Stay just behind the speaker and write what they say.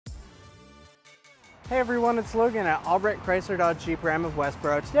Hey everyone, it's Logan at Albrecht Chrysler Dodge Jeep Ram of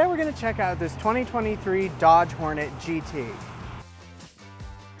Westboro. Today we're going to check out this 2023 Dodge Hornet GT.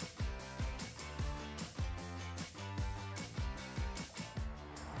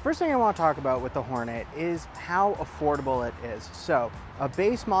 First thing I want to talk about with the Hornet is how affordable it is. So, a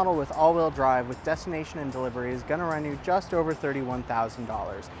base model with all-wheel drive with destination and delivery is going to run you just over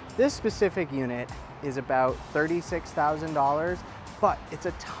 $31,000. This specific unit is about $36,000, but it's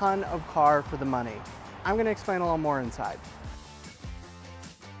a ton of car for the money. I'm going to explain a little more inside.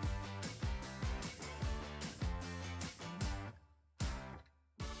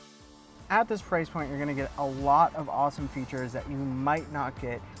 At this price point, you're going to get a lot of awesome features that you might not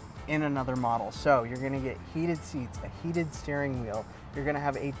get in another model. So you're going to get heated seats, a heated steering wheel. You're going to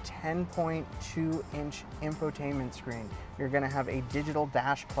have a 10.2-inch infotainment screen. You're going to have a digital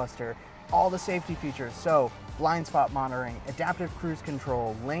dash cluster, all the safety features. So blind spot monitoring, adaptive cruise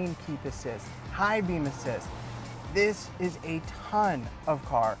control, lane keep assist, high beam assist. This is a ton of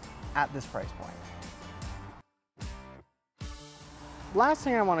car at this price point. Last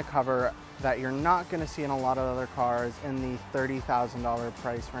thing I want to cover that you're not going to see in a lot of other cars in the $30,000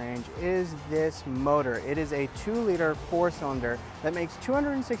 price range is this motor. It is a 2-liter 4-cylinder that makes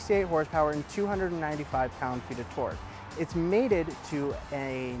 268 horsepower and 295 pound-feet of torque. It's mated to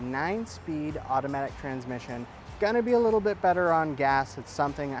a 9-speed automatic transmission. Gonna be a little bit better on gas. It's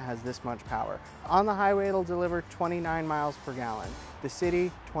something that has this much power. On the highway, it'll deliver 29 miles per gallon. The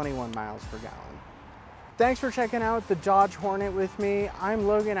city, 21 miles per gallon. Thanks for checking out the Dodge Hornet with me. I'm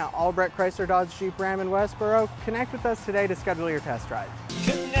Logan at Albrecht Chrysler Dodge Jeep Ram in Westboro. Connect with us today to schedule your test drive.